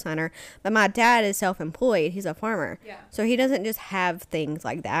a cosigner. But my dad is self-employed. He's a farmer. Yeah. So he doesn't just have things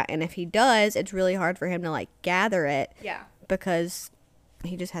like that. And if he does, it's really hard for him to like gather it Yeah. because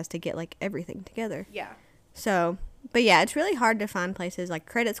he just has to get like everything together. Yeah. So, but yeah, it's really hard to find places like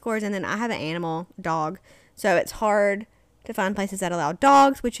credit scores. And then I have an animal dog. So it's hard to find places that allow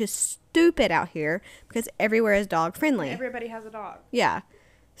dogs, which is stupid out here because everywhere is dog friendly. Everybody has a dog. Yeah.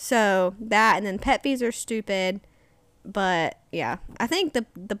 So that, and then pet fees are stupid. But yeah, I think the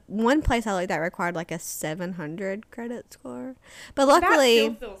one place I looked at required like a 700 credit score. But luckily,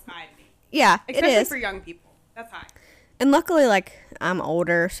 That still feels high to me. yeah, Especially it is. for young people. That's high. And luckily, like, I'm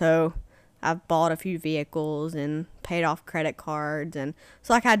older, so I've bought a few vehicles and paid off credit cards. And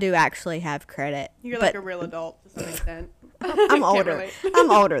so, like, I do actually have credit. You're but like a real adult to some extent. I'm Can't older. relate.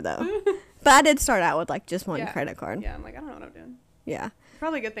 I'm older, though. But I did start out with, like, just one Yeah. credit card. Yeah, I'm like, I don't know what I'm doing. Yeah.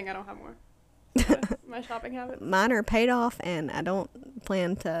 Probably a good thing I don't have more. Yeah, my shopping habits. Mine are paid off, and I don't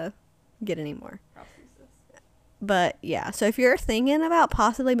plan to get any more. Props to sis. But yeah, so if you're thinking about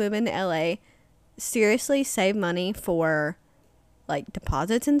possibly moving to LA, seriously save money for like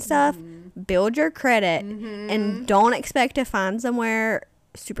deposits and stuff. Build your credit and don't expect to find somewhere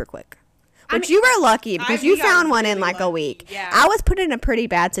super quick. Which you were lucky because you we got found one in really like a lucky, week. yeah. I was put in a pretty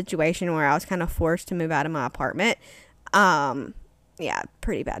bad situation where I was kind of forced to move out of my apartment. Yeah,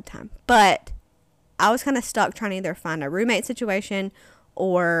 pretty bad time. But I was kind of stuck trying to either find a roommate situation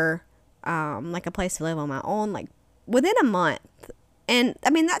or like a place to live on my own, like within a month. And I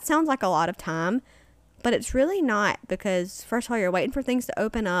mean, that sounds like a lot of time, but it's really not because first of all, you're waiting for things to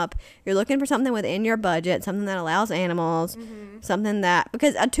open up. You're looking for something within your budget, something that allows animals, something that,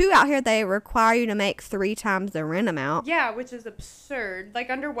 because two out here, they require you to make 3 times the rent amount. Yeah, which is absurd. Like,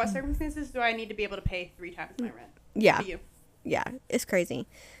 under what circumstances do I need to be able to pay 3 times my rent? Yeah. To you. Yeah, it's crazy.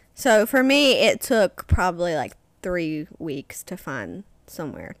 So for me, it took probably like 3 weeks to find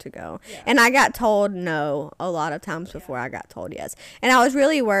somewhere to go. Yeah. And I got told no a lot of times before I got told yes. And I was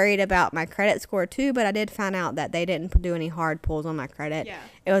really worried about my credit score too, but I did find out that they didn't do any hard pulls on my credit. Yeah.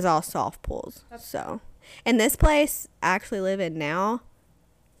 It was all soft pulls. So, and this place I actually live in now,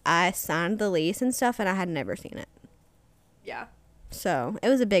 I signed the lease and stuff and I had never seen it. Yeah. So it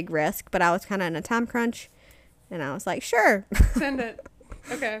was a big risk, but I was kind of in a time crunch and I was like, sure. Send it.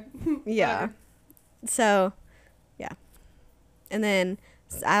 Okay. Yeah. Whatever. So, yeah. And then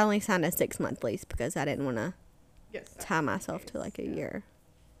I only signed a 6-month lease because I didn't want to Yes. tie myself to like a Yeah. year.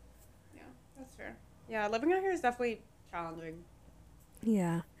 Yeah, that's fair. Yeah, living out here is definitely challenging.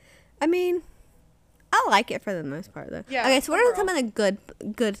 Yeah. I mean, I like it for the most part though. Yeah, Okay, so what are some overall. of the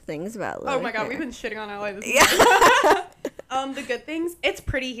good things about living Oh my god, here? we've been shitting on LA this Yeah. The good things, it's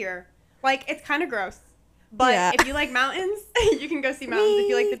pretty here. Like, it's kind of gross. But Yeah. if you like mountains, you can go see mountains. If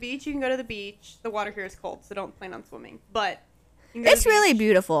you like the beach, you can go to the beach. The water here is cold, so don't plan on swimming. But you can go to It's the really beach.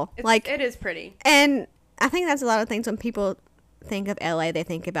 beautiful. It is pretty. And I think that's a lot of things when people think of LA, they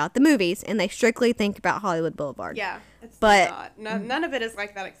think about the movies and they strictly think about Hollywood Boulevard. Yeah, it's But- not. None of it is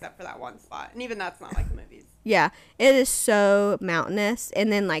like that except for that one spot, and even that's not like the movies. Yeah, it is so mountainous.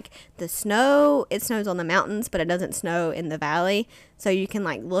 And then, like, the snow, it snows on the mountains, but it doesn't snow in the valley. So you can,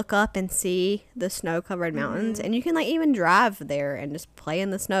 like, look up and see the snow-covered mountains. And you can, like, even drive there and just play in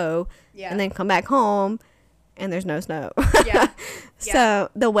the snow. Yeah. And then come back home, and there's no snow. Yeah.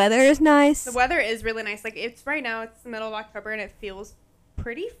 So the weather is nice. The weather is really nice. Like, it's right now, it's the middle of October, and it feels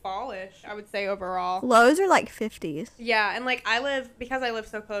pretty fallish, I would say, overall. Lows are, like, 50s. Yeah, and, like, because I live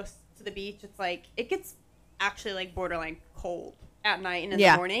so close to the beach, it's, like, it gets actually, like, borderline cold at night and in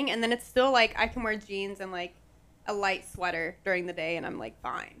Yeah. the morning. And then it's still, like, I can wear jeans and, like, a light sweater during the day, and I'm, like,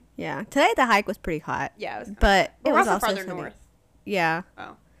 fine. Yeah. Today the hike was pretty hot. Yeah, it was kinda But hot. it we're was also also farther sunny. north. Yeah. Oh. I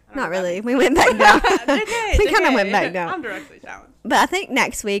don't know Not what that really. means. We went back down. JK, We kind of JK. went back down. I'm directly challenged. But I think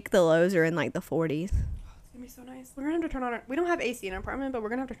next week the lows are in, like, the 40s. It's gonna be so nice. We're gonna have to turn on we don't have AC in our apartment, but we're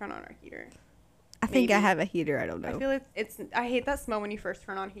gonna have to turn on our heater. I think I Maybe. have a heater. I don't I know. feel like I hate that smell when you first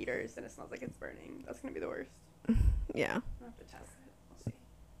turn on heaters and it smells like it's burning. That's gonna be the worst. Yeah. I'll have to test it. We'll see.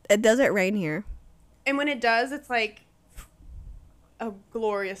 It doesn't rain here. And when it does, it's like a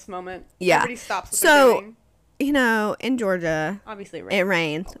glorious moment. Yeah. Everybody stops what So- they're doing. You know, in Georgia, Obviously it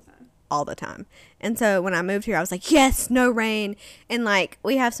rains all the time. all the time. And so when I moved here, I was like, yes, no rain. And, like,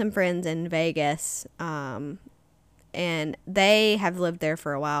 we have some friends in Vegas, and they have lived there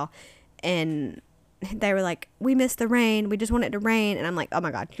for a while. And they were like, we miss the rain. We just want it to rain. And I'm like, oh, my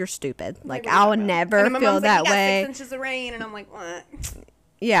God, you're stupid. Like, What are you I will talking about? never And then my feel mom's that like, "You got way. 6 inches of rain," and I'm like, what?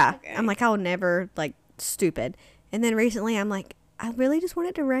 Yeah. Okay. I'm like, I will never, like, stupid. And then recently I'm like, I really just want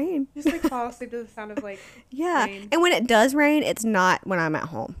it to rain. Just like fall asleep to the sound of like Yeah. rain. And when it does rain, it's not when I'm at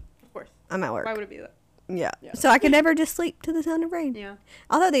home. Of course. I'm at work. Why would it be that? Yeah. Yeah. So I could never just sleep to the sound of rain. Yeah.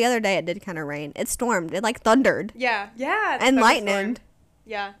 Although the other day it did kind of rain. It stormed. It, like, thundered. Yeah. Yeah. it's And thunderstormed. lightning.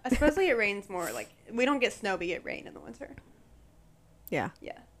 Yeah. Supposedly it rains more. Like, we don't get snow, but we get rain in the winter. Yeah.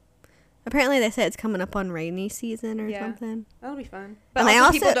 Yeah. Apparently they say it's coming up on rainy season or Yeah. something. That'll be fun. But And they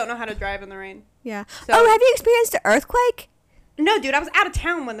also, people also- don't know how to drive in the rain. Yeah. So- Oh, have you experienced an earthquake? No, dude, I was out of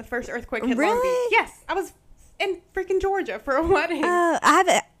town when the first earthquake hit Long Beach. Really? Yes, I was in freaking Georgia for a wedding. I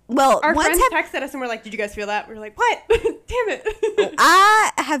haven't. Well, Our once friends have, texted us and were like, "Did you guys feel that?" We were like, "What? Damn it!"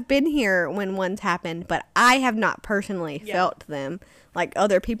 I have been here when ones happened, but I have not personally Yeah. felt them. Like,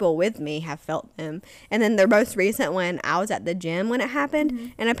 other people with me have felt them. And then the most recent one, I was at the gym when it happened, Mm-hmm.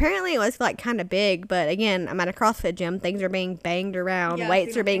 and apparently it was, like, kind of big. But again, I'm at a CrossFit gym. Things are being banged around. Yeah, so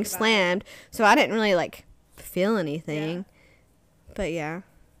weights you are don't being think about it. slammed. So I didn't really, like, feel anything. But yeah,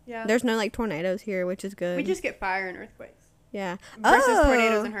 Yeah, there's no, like, tornadoes here, which is good. we just get fire and earthquakes yeah. versus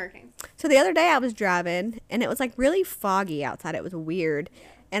tornadoes and hurricanes. So the other day I was driving and it was like really foggy outside. It was weird.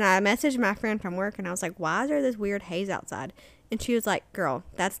 And I messaged my friend from work and I was like, why is there this weird haze outside? And she was like, girl,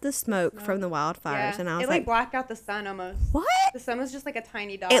 that's the smoke from the wildfires. Yeah, And I was it like, blacked out the sun almost. what? The sun was just like a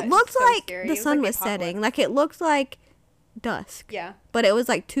tiny dot. It was looked so like scary. the It was sun like was the apocalypse. setting. Like it looked like dusk. Yeah, But it was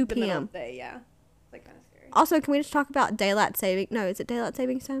like 2 the middle p.m. of the day. Yeah, it's like kind of scary. Also, can we just talk about daylight saving? No, is it daylight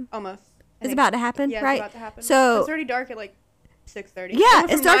savings time? Almost. I It's think. about to happen, Yeah, right? it's about to happen. So it's already dark at like 6:30. yeah,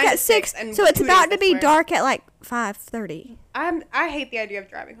 it's dark at 6. and So it's 2 about days, to I be swear. dark at like 5:30, I hate the idea of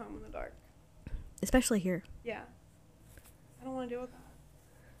driving home in the dark. especially here. Yeah, I don't want to deal with that.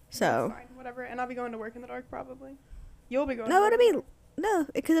 So It's fine, whatever. And I'll be going to work in the dark probably. You'll be going. no, to work it'll in the be no,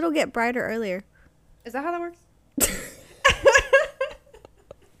 because it'll get brighter earlier. Is that how that works?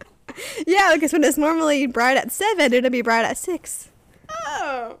 Yeah, because when it's normally bright at 7, it'll be bright at 6.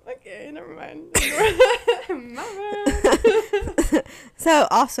 Oh, okay. Never mind. My bad. So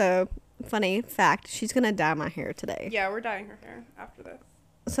also, funny fact, she's gonna dye my hair today. Yeah, we're dyeing her hair after this.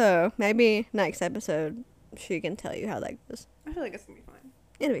 So maybe next episode she can tell you how that goes. I feel like it's gonna be fine.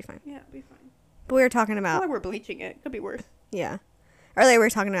 It'll be fine. Yeah, it'll be fine. But we were talking It's not about like we're bleaching it. Could be worse. yeah. Earlier we were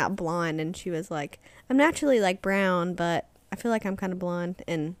talking about blonde, and she was like, "I'm naturally like brown, but I feel like I'm kind of blonde."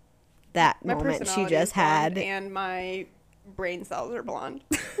 And that My moment she personality just is blonde had. and my brain cells are blonde.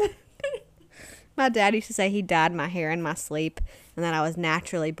 My dad used to say he dyed my hair in my sleep, and that I was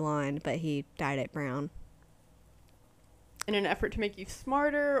naturally blonde, but he dyed it brown. In an effort to make you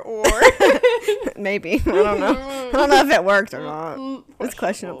smarter, or Maybe. I don't know. I don't know if it worked or not. It's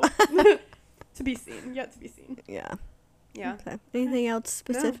questionable. To be seen. Yet to be seen. Yeah. Yeah. Okay. Anything else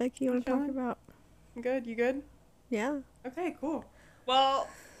specific you want to I'm talk chilling. about? I'm good. You good? Yeah. Okay, cool. Well,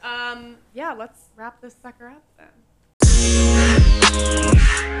 yeah, let's wrap this sucker up then.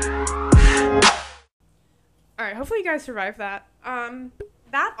 All right, hopefully you guys survived that.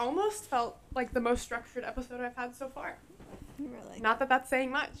 That almost felt like the most structured episode I've had so far. Really? Not that that's saying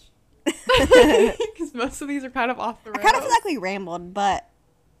much. Because most of these are kind of off the rails. I kind of feel like we rambled, but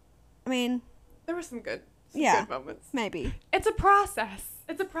I mean, there were some good moments. Maybe. It's a process.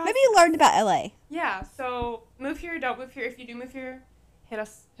 Maybe you learned about LA. Yeah, so move here, don't move here. If you do move here, hit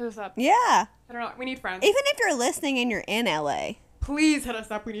us up. Yeah. We need friends. Even if you're listening and you're in LA. Please hit us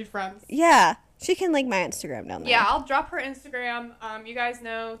up. We need friends. Yeah. She can link my Instagram down there. Yeah, I'll drop her Instagram. You guys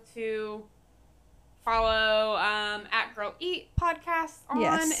know to follow at Girl Eat Podcast on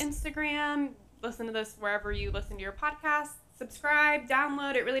Instagram. Listen to this wherever you listen to your podcast. Subscribe,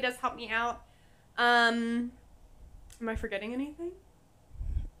 download. It really does help me out. Am I forgetting anything?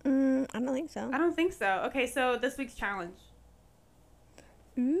 I don't think so. I don't think so. Okay, so this week's challenge.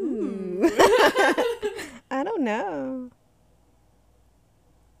 Ooh. I don't know.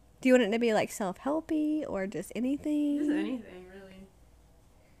 Do you want it to be like self-helpy or just anything? Just anything,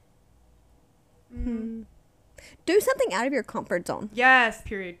 really. Do something out of your comfort zone. Yes,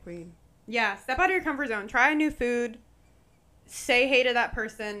 period, queen. Yeah, step out of your comfort zone. Try a new food. Say hey to that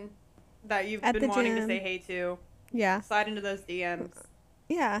person that you've been wanting to say hey to. Yeah. Slide into those DMs.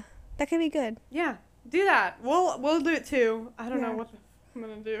 Yeah, that could be good. Yeah, do that. We'll do it too. I don't know what I'm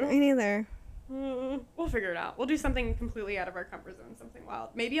gonna do. Me neither. We'll figure it out. We'll do something completely out of our comfort zone, something wild.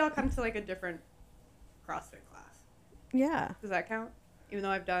 Maybe I'll come to like a different CrossFit class. Yeah. Does that count? Even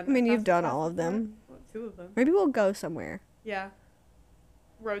though I've done. I mean, you've done all of them. Well, 2 of them. Maybe we'll go somewhere. Yeah.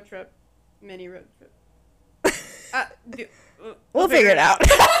 Road trip. Mini road trip. We'll figure it out.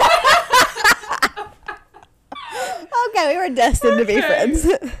 Okay, we were destined to be friends.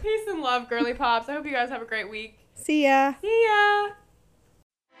 Peace and love, girly pops. I hope you guys have a great week. See ya. See ya.